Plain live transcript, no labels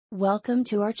Welcome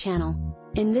to our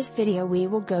channel. In this video we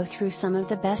will go through some of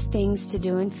the best things to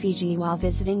do in Fiji while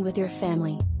visiting with your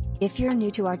family. If you're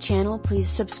new to our channel, please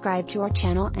subscribe to our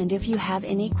channel, and if you have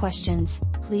any questions,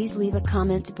 please leave a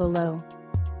comment below.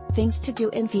 Things to do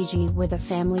in Fiji with a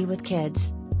family with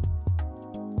kids.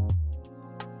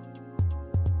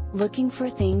 Looking for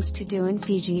things to do in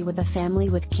Fiji with a family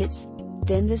with kids?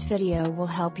 Then this video will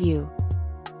help you.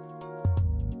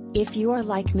 If you are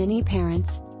like many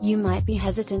parents, you might be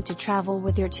hesitant to travel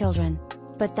with your children.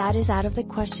 But that is out of the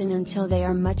question until they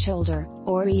are much older,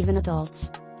 or even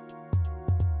adults.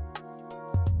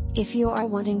 If you are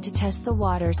wanting to test the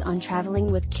waters on traveling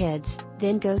with kids,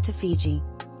 then go to Fiji.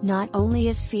 Not only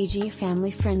is Fiji family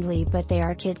friendly, but they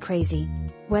are kid crazy.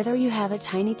 Whether you have a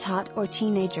tiny tot or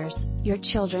teenagers, your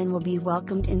children will be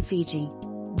welcomed in Fiji.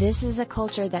 This is a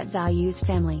culture that values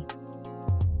family.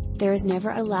 There is never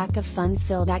a lack of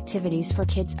fun-filled activities for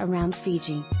kids around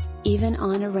Fiji. Even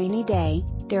on a rainy day,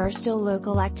 there are still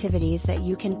local activities that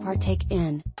you can partake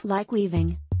in, like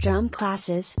weaving, drum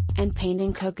classes, and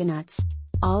painting coconuts.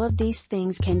 All of these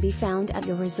things can be found at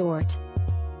your resort.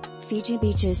 Fiji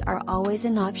beaches are always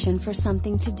an option for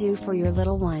something to do for your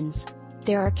little ones.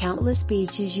 There are countless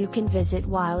beaches you can visit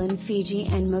while in Fiji,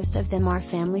 and most of them are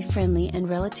family friendly and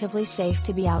relatively safe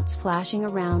to be out splashing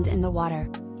around in the water.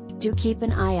 Do keep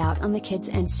an eye out on the kids,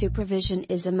 and supervision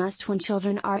is a must when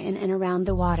children are in and around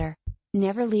the water.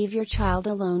 Never leave your child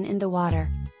alone in the water.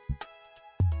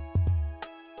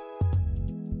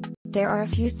 There are a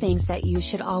few things that you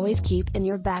should always keep in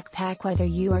your backpack whether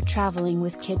you are traveling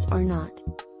with kids or not.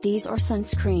 These are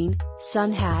sunscreen,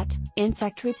 sun hat,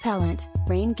 insect repellent,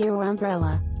 rain gear or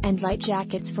umbrella, and light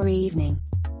jackets for evening.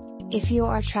 If you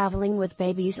are traveling with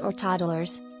babies or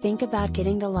toddlers, think about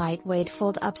getting the lightweight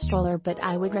fold-up stroller, but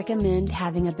I would recommend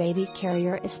having a baby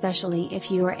carrier, especially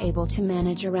if you are able to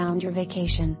manage around your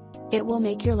vacation. It will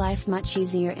make your life much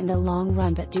easier in the long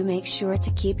run, but do make sure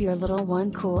to keep your little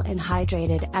one cool and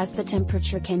hydrated, as the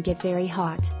temperature can get very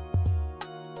hot.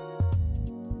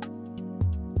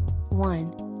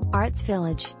 1. Arts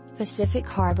Village, Pacific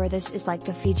Harbour. This is like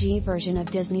the Fiji version of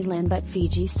Disneyland, but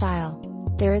Fiji style.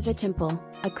 There is a temple,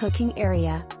 a cooking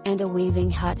area, and a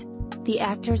weaving hut. The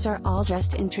actors are all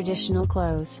dressed in traditional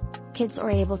clothes. Kids are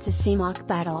able to see mock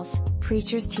battles,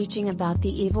 preachers teaching about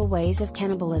the evil ways of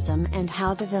cannibalism and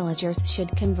how the villagers should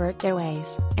convert their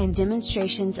ways, and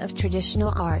demonstrations of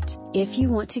traditional art. If you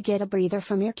want to get a breather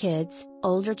from your kids,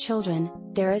 older children,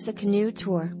 there is a canoe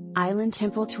tour, island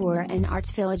temple tour, and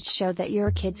arts village show that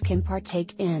your kids can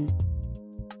partake in.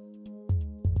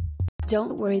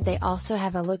 Don't worry, they also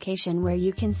have a location where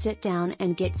you can sit down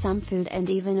and get some food and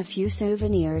even a few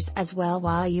souvenirs as well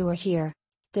while you are here.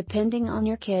 Depending on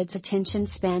your kids' attention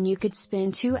span, you could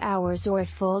spend 2 hours or a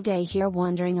full day here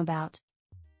wandering about.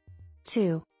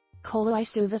 2.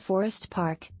 Colo-i-Suva Forest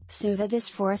Park, Suva. This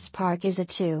forest park is a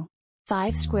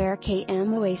 2.5 square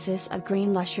km oasis of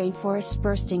green lush rainforest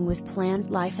bursting with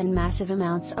plant life and massive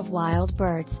amounts of wild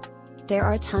birds. There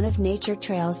are a ton of nature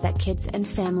trails that kids and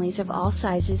families of all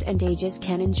sizes and ages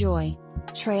can enjoy.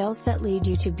 Trails that lead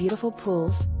you to beautiful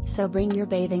pools, so bring your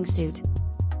bathing suit.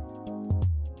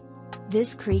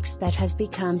 This creek's bed has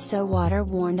become so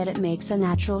water-worn that it makes a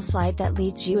natural slide that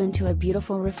leads you into a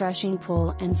beautiful refreshing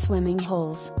pool and swimming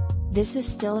holes. This is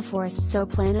still a forest, so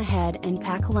plan ahead and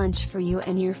pack lunch for you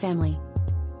and your family.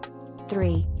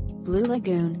 3. Blue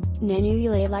Lagoon,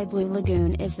 Nanuya. Lailai Blue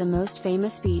Lagoon is the most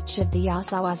famous beach of the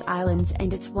Azores Islands,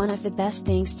 and it's one of the best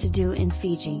things to do in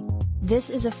Fiji. This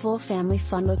is a full family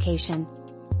fun location.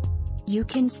 You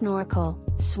can snorkel,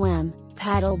 swim,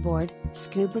 paddleboard,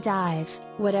 scuba dive,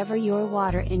 whatever your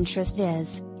water interest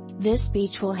is. This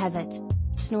beach will have it.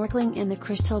 Snorkeling in the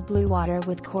crystal blue water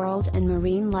with corals and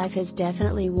marine life is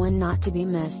definitely one not to be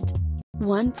missed.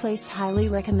 One place highly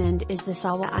recommend is the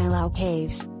Lailai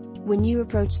Caves. When you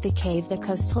approach the cave, the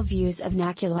coastal views of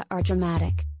Kula are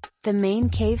dramatic. The main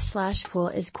cave/pool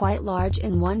is quite large,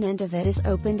 and one end of it is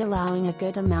opened, allowing a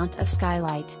good amount of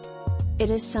skylight. It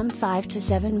is some 5 to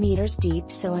 7 meters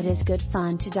deep, so it is good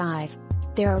fun to dive.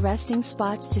 There are resting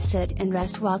spots to sit and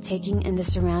rest while taking in the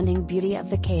surrounding beauty of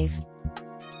the cave.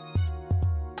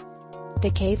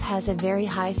 The cave has a very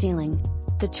high ceiling.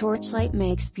 The torchlight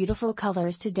makes beautiful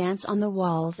colors to dance on the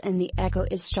walls, and the echo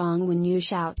is strong when you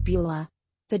shout Bula.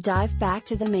 The dive back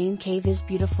to the main cave is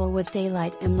beautiful with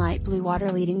daylight and light blue water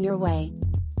leading your way.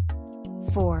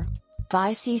 4.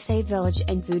 Viseisei Village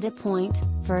and Vuda Point,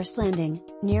 First Landing,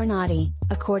 near Nadi.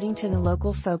 According to the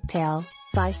local folktale,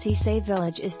 Viseisei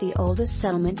Village is the oldest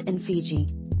settlement in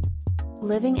Fiji.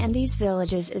 Living in these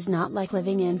villages is not like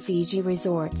living in Fiji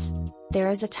resorts. There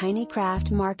is a tiny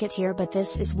craft market here, but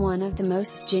this is one of the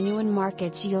most genuine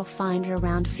markets you'll find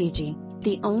around Fiji.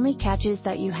 The only catch is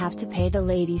that you have to pay the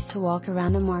ladies to walk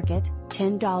around the market.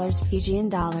 $10 Fijian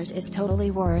dollars is totally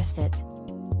worth it.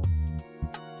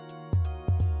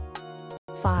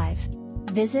 5.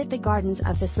 Visit the Gardens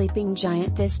of the Sleeping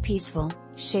Giant. This peaceful,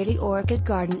 shady orchid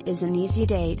garden is an easy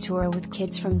day tour with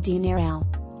kids from Dinnerel.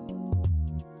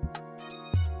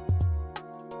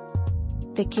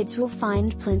 The kids will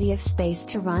find plenty of space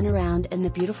to run around, and the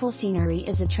beautiful scenery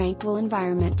is a tranquil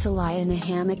environment to lie in a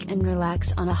hammock and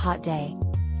relax on a hot day.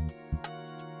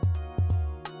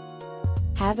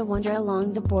 Have a wander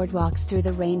along the boardwalks through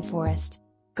the rainforest.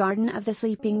 Garden of the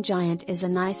Sleeping Giant is a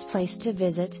nice place to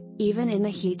visit, even in the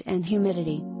heat and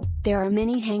humidity. There are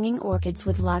many hanging orchids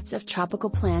with lots of tropical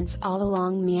plants all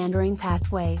along meandering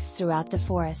pathways throughout the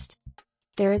forest.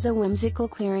 There is a whimsical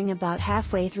clearing about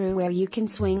halfway through where you can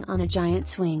swing on a giant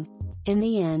swing. In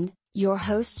the end, your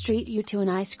hosts treat you to a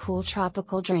nice cool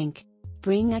tropical drink.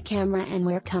 Bring a camera and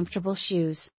wear comfortable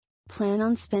shoes. Plan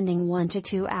on spending 1 to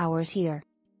 2 hours here.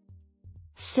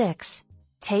 6.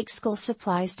 Take school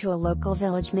supplies to a local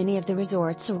village. Many of the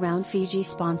resorts around Fiji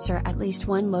sponsor at least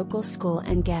one local school,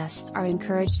 and guests are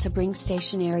encouraged to bring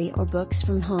stationery or books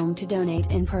from home to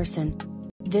donate in person.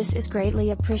 This is greatly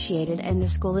appreciated, and the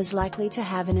school is likely to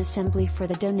have an assembly for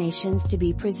the donations to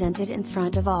be presented in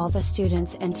front of all the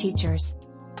students and teachers.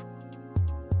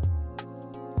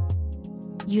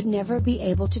 You'd never be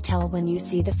able to tell when you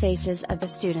see the faces of the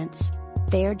students.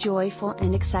 They are joyful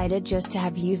and excited just to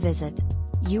have you visit.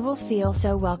 You will feel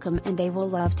so welcome, and they will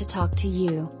love to talk to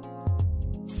you.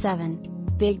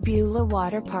 7. Big Bula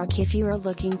Water Park. If you are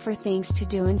looking for things to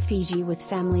do in Fiji with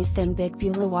families, then Big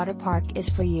Bula Water Park is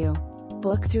for you.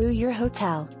 Book through your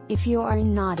hotel, if you are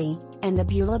in Nadi, and the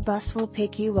Bula bus will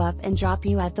pick you up and drop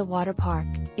you at the water park.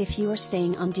 If you are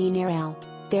staying on Dinnerel,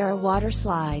 there are water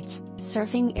slides,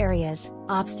 surfing areas,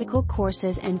 obstacle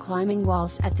courses and climbing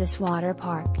walls at this water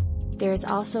park. There is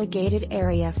also a gated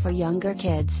area for younger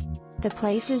kids. The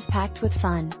place is packed with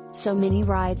fun, so many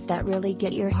rides that really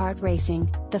get your heart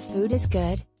racing. The food is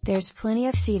good, there's plenty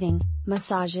of seating,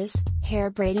 massages, hair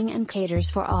braiding and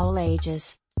caters for all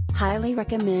ages. Highly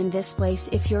recommend this place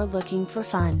if you're looking for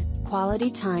fun,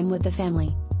 quality time with the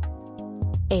family.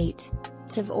 8.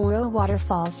 Tavoro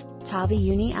Waterfalls,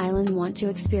 Taveuni Island. Want to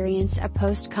experience a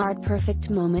postcard perfect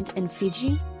moment in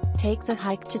Fiji? Take the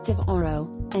hike to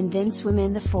Tavoro, and then swim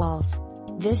in the falls.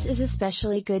 This is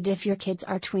especially good if your kids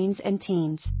are tweens and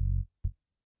teens.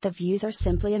 The views are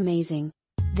simply amazing.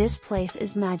 This place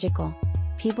is magical.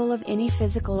 People of any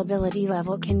physical ability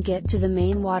level can get to the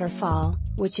main waterfall,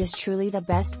 which is truly the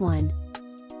best one.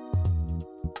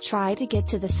 Try to get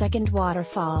to the second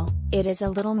waterfall, it is a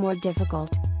little more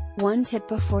difficult. One tip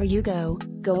before you go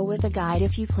with a guide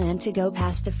if you plan to go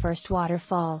past the first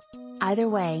waterfall. Either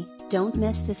way, don't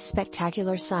miss this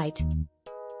spectacular sight.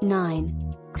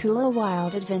 9. Kula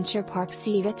Wild Adventure Park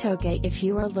Sigatoka. If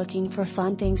you are looking for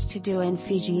fun things to do in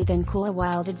Fiji, then Kula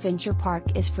Wild Adventure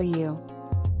Park is for you.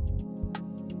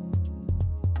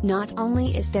 Not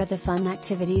only is there the fun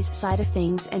activities side of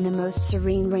things and the most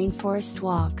serene rainforest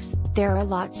walks, there are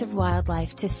lots of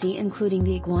wildlife to see, including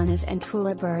the iguanas and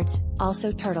kula birds,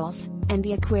 also turtles, and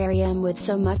the aquarium with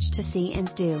so much to see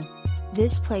and do.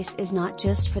 This place is not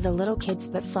just for the little kids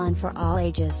but fun for all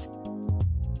ages.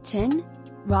 10.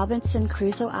 Robinson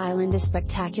Crusoe Island. A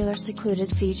spectacular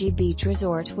secluded Fiji beach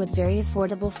resort with very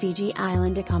affordable Fiji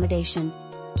Island accommodation.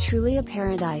 Truly a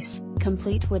paradise,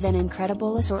 complete with an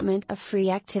incredible assortment of free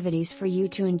activities for you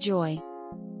to enjoy.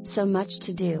 So much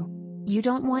to do. You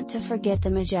don't want to forget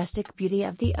the majestic beauty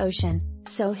of the ocean,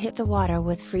 so hit the water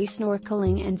with free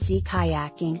snorkeling and sea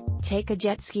kayaking, take a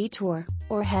jet ski tour,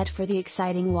 or head for the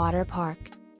exciting water park.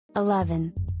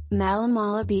 11.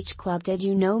 Malamala Beach Club. Did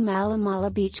you know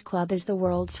Malamala Beach Club is the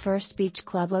world's first beach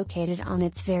club located on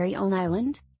its very own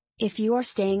island? If you are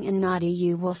staying in Nadi,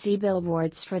 you will see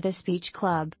billboards for this beach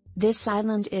club. This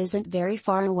island isn't very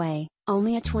far away,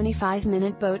 only a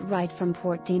 25-minute boat ride from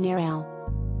Port Dinnerel.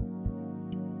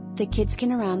 The kids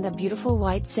can around the beautiful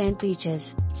white sand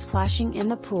beaches, splashing in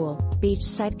the pool,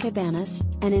 beachside cabanas,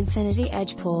 an infinity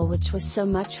edge pool which was so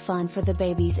much fun for the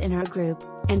babies in our group,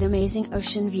 and amazing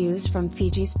ocean views from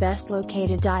Fiji's best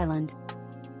located island.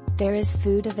 There is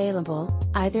food available,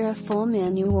 either a full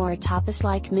menu or a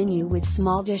tapas-like menu with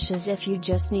small dishes if you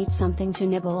just need something to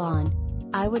nibble on.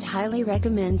 I would highly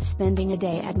recommend spending a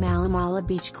day at Malamala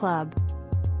Beach Club.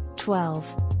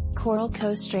 12. Coral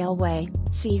Coast Railway,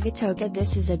 Sigatoka.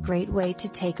 This is a great way to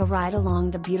take a ride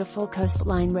along the beautiful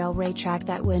coastline railway track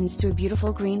that winds through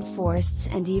beautiful green forests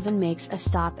and even makes a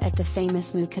stop at the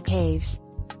famous Muka Caves.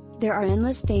 There are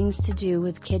endless things to do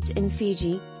with kids in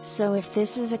Fiji, so if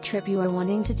this is a trip you are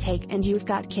wanting to take and you've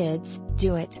got kids,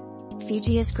 do it.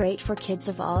 Fiji is great for kids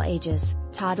of all ages,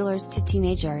 toddlers to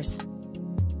teenagers.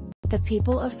 The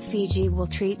people of Fiji will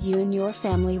treat you and your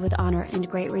family with honor and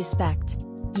great respect.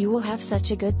 You will have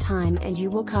such a good time and you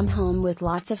will come home with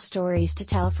lots of stories to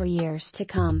tell for years to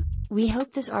come. We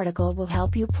hope this article will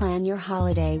help you plan your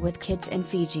holiday with kids in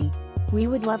Fiji. We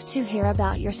would love to hear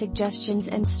about your suggestions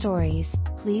and stories.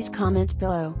 Please comment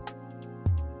below.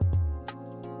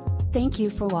 Thank you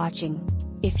for watching.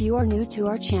 If you are new to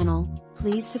our channel,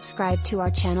 please subscribe to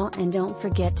our channel and don't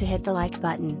forget to hit the like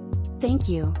button. Thank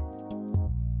you.